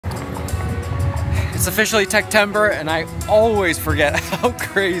It's officially Techtember, and I always forget how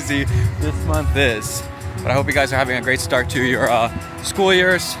crazy this month is. But I hope you guys are having a great start to your school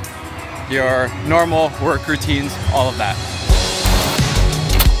years, your normal work routines, all of that.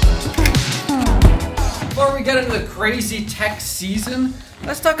 Before we get into the crazy tech season,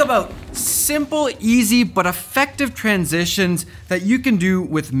 let's talk about simple, easy, but effective transitions that you can do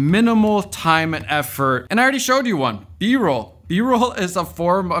with minimal time and effort. And I already showed you one, B-roll. B-roll is a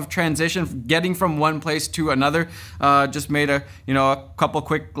form of transition, getting from one place to another. Just made a couple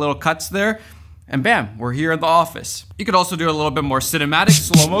quick little cuts there, and bam, we're here in the office. You could also do a little bit more cinematic,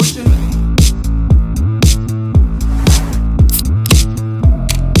 slow motion.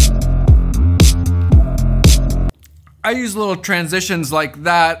 I use little transitions like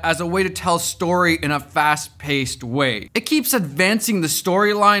that as a way to tell story in a fast-paced way. It keeps advancing the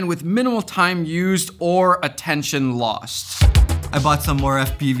storyline with minimal time used or attention lost. I bought some more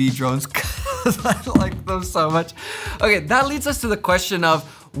FPV drones because I like them so much. Okay, that leads us to the question of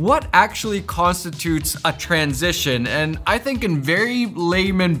what actually constitutes a transition. And I think in very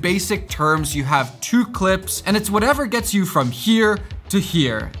layman, basic terms, you have two clips and it's whatever gets you from here to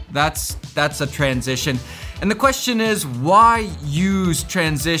here. That's a transition. And the question is, why use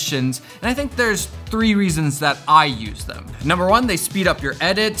transitions? And I think there's three reasons that I use them. Number one, they speed up your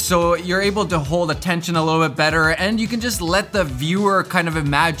edit, so you're able to hold attention a little bit better, and you can just let the viewer kind of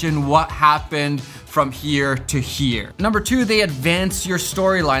imagine what happened from here to here. Number two, they advance your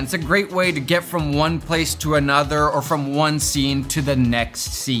storyline. It's a great way to get from one place to another or from one scene to the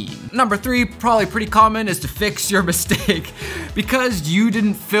next scene. Number three, probably pretty common, is to fix your mistake. Because you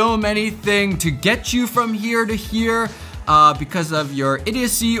didn't film anything to get you from here to here, because of your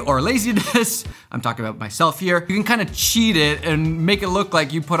idiocy or laziness, I'm talking about myself here, you can kind of cheat it and make it look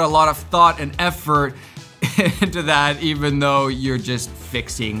like you put a lot of thought and effort into that, even though you're just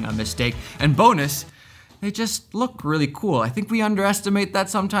fixing a mistake. And bonus, they just look really cool. I think we underestimate that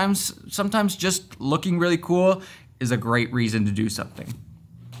sometimes. Sometimes just looking really cool is a great reason to do something.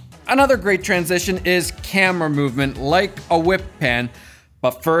 Another great transition is camera movement, like a whip pan,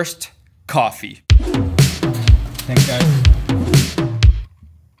 but first, coffee. Thanks, guys.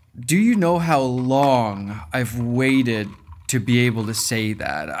 Do you know how long I've waited to be able to say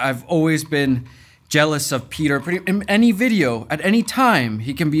that? I've always been jealous of Peter. In any video, at any time,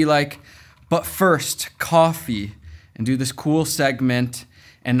 he can be like, but first, coffee, and do this cool segment,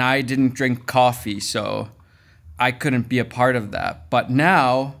 and I didn't drink coffee, so I couldn't be a part of that. But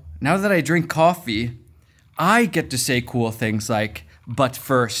now that I drink coffee, I get to say cool things like, but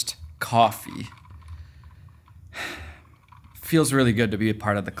first, coffee. Feels really good to be a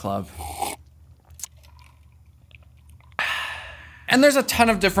part of the club. And there's a ton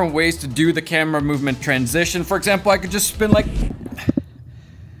of different ways to do the camera movement transition. For example, I could just spin like...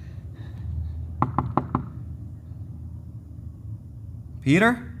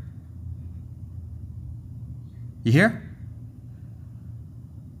 Peter? You here?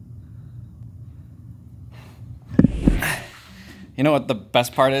 You know what the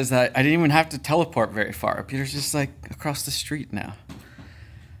best part is? That I didn't even have to teleport very far. Peter's just like across the street now.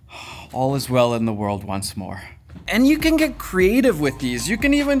 All is well in the world once more. And you can get creative with these. You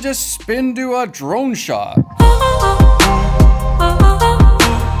can even just spin to a drone shot.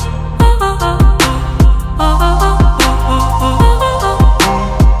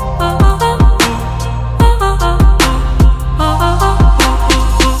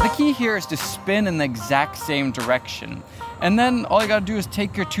 The key here is to spin in the exact same direction. And then all you gotta do is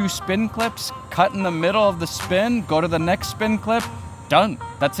take your two spin clips, cut in the middle of the spin, go to the next spin clip, done.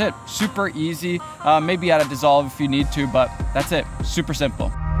 That's it. Super easy. Maybe add a dissolve if you need to, but that's it. Super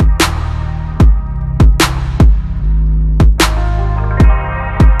simple.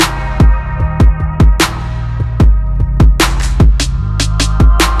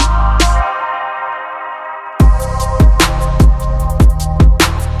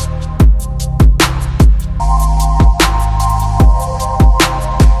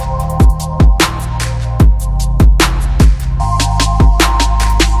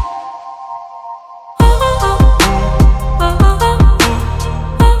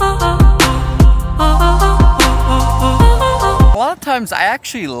 Sometimes I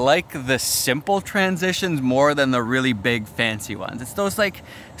actually like the simple transitions more than the really big fancy ones. It's those like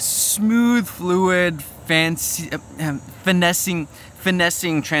smooth, fluid, fancy, finessing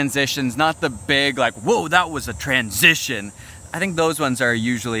transitions, not the big like, whoa, that was a transition. I think those ones are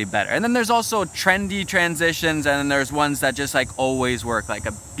usually better. And then there's also trendy transitions, and then there's ones that just like always work. Like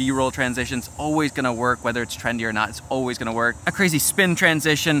a B-roll transition's always gonna work, whether it's trendy or not, it's always gonna work. A crazy spin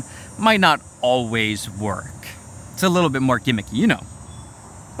transition might not always work. It's a little bit more gimmicky, you know.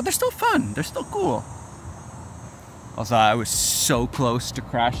 but they're still fun. They're still cool. Also, I was so close to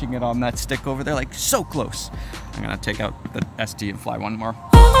crashing it on that stick over there, like so close. I'm gonna take out the SD and fly one more.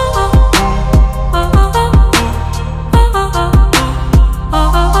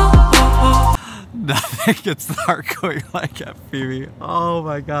 Nothing gets the heart going like that, Phoebe. Oh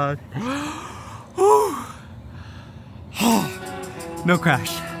my God. No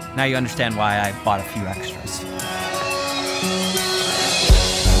crash. Now you understand why I bought a few extras.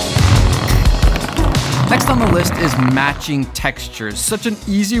 Next on the list is matching textures. Such an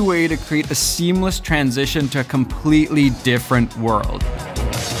easy way to create a seamless transition to a completely different world.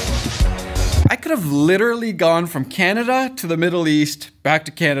 I could have literally gone from Canada to the Middle East, back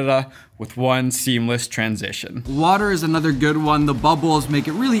to Canada, with one seamless transition. Water is another good one. The bubbles make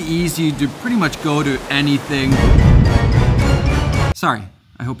it really easy to pretty much go to anything. Sorry.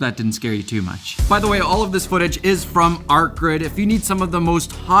 I hope that didn't scare you too much. By the way, all of this footage is from ArtGrid. If you need some of the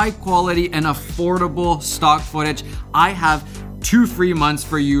most high quality and affordable stock footage, I have 2 free months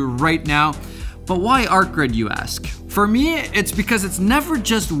for you right now. But why ArtGrid, you ask? For me, it's because it's never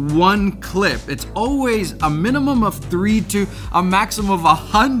just one clip. It's always a minimum of 3 to a maximum of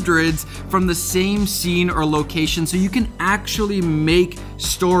 100 from the same scene or location, so you can actually make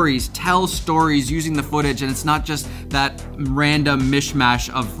stories, tell stories using the footage, and it's not just that random mishmash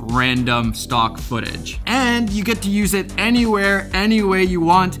of random stock footage. And you get to use it anywhere, any way you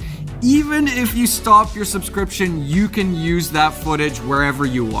want. Even if you stop your subscription, you can use that footage wherever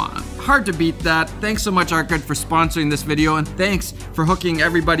you want. Hard to beat that. Thanks so much, ArtGrid, for sponsoring this video, and thanks for hooking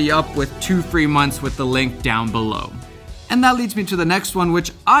everybody up with 2 free months with the link down below. And that leads me to the next one,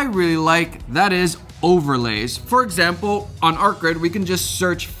 which I really like, that is overlays. For example, on ArtGrid, we can just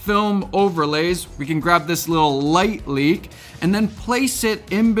search film overlays. We can grab this little light leak and then place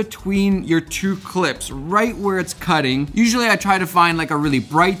it in between your 2 clips, right where it's cutting. Usually I try to find like a really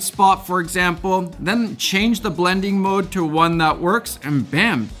bright spot, for example, then change the blending mode to one that works, and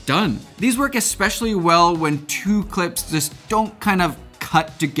bam, done. These work especially well when 2 clips just don't kind of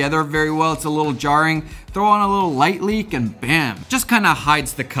cut together very well. It's a little jarring. Throw on a little light leak and bam, just kind of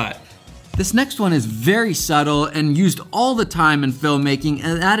hides the cut. This next one is very subtle and used all the time in filmmaking,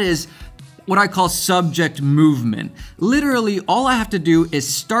 and that is what I call subject movement. Literally, all I have to do is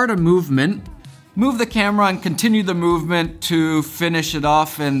start a movement, move the camera and continue the movement to finish it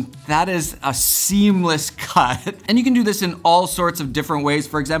off, and that is a seamless cut. And you can do this in all sorts of different ways.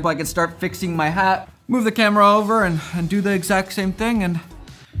 For example, I can start fixing my hat, move the camera over and do the exact same thing, and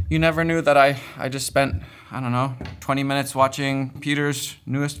you never knew that I just spent, I don't know, 20 minutes watching Peter's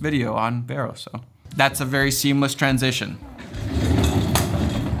newest video on BROLL, so. That's a very seamless transition.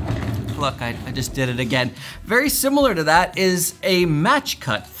 Look, I just did it again. Very similar to that is a match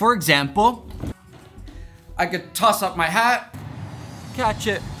cut. For example, I could toss up my hat, catch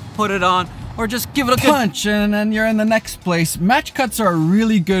it, put it on, or just give it a punch and then you're in the next place. Match cuts are a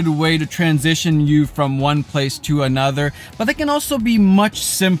really good way to transition you from one place to another, but they can also be much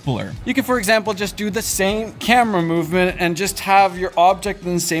simpler. You can, for example, just do the same camera movement and just have your object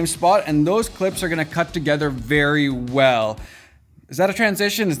in the same spot, and those clips are gonna cut together very well. Is that a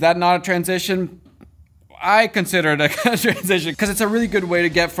transition? Is that not a transition? I consider it a transition because it's a really good way to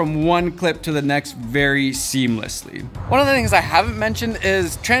get from one clip to the next very seamlessly. One of the things I haven't mentioned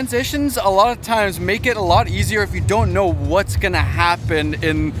is transitions a lot of times make it a lot easier if you don't know what's gonna happen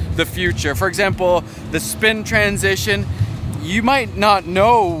in the future. For example, the spin transition, you might not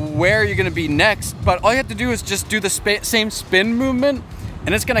know where you're gonna be next, but all you have to do is just do the same spin movement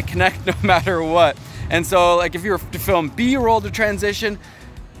and it's gonna connect no matter what. And so like if you were to film B-roll to transition,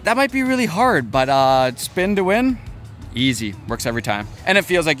 that might be really hard, but spin to win, easy, works every time. And it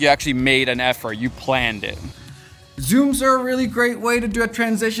feels like you actually made an effort, you planned it. Zooms are a really great way to do a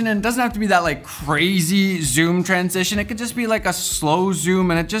transition, and it doesn't have to be that like crazy zoom transition. It could just be like a slow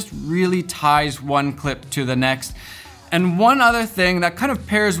zoom and it just really ties one clip to the next. And one other thing that kind of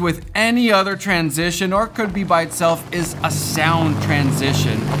pairs with any other transition, or could be by itself, is a sound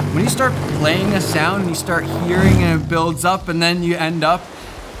transition. When you start playing a sound and you start hearing and it builds up and then you end up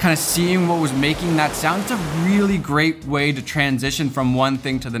kind of seeing what was making that sound, it's a really great way to transition from one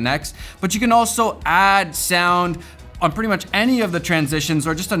thing to the next. But you can also add sound on pretty much any of the transitions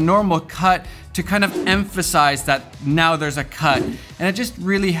or just a normal cut to kind of emphasize that now there's a cut. And it just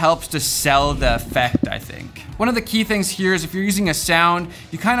really helps to sell the effect, I think. One of the key things here is if you're using a sound,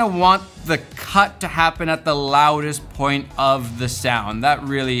 you kind of want the cut to happen at the loudest point of the sound. That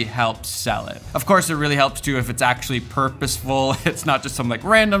really helps sell it. Of course, it really helps too if it's actually purposeful. It's not just some like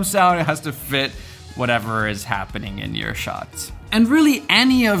random sound, it has to fit whatever is happening in your shots. And really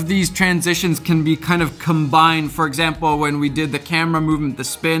any of these transitions can be kind of combined. For example, when we did the camera movement, the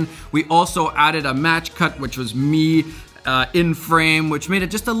spin, we also added a match cut, which was me in frame, which made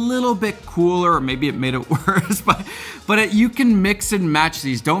it just a little bit cooler, or maybe it made it worse, but you can mix and match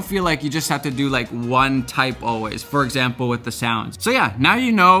these. Don't feel like you just have to do like one type always, for example, with the sounds. So yeah, now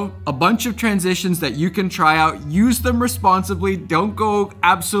you know a bunch of transitions that you can try out. Use them responsibly. Don't go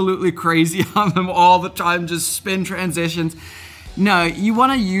absolutely crazy on them all the time, just spin transitions. No, you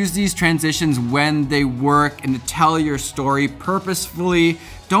want to use these transitions when they work and to tell your story purposefully.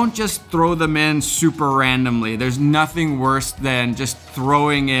 Don't just throw them in super randomly. There's nothing worse than just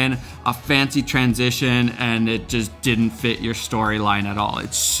throwing in a fancy transition and it just didn't fit your storyline at all.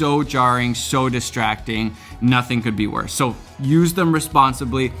 It's so jarring, so distracting. Nothing could be worse. So use them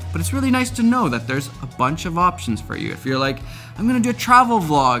responsibly, but it's really nice to know that there's a bunch of options for you. If you're like, I'm gonna do a travel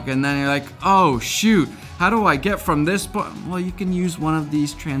vlog, and then you're like, oh shoot, how do I get from this point? Well, you can use one of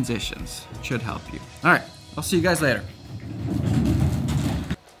these transitions. It should help you. All right, I'll see you guys later.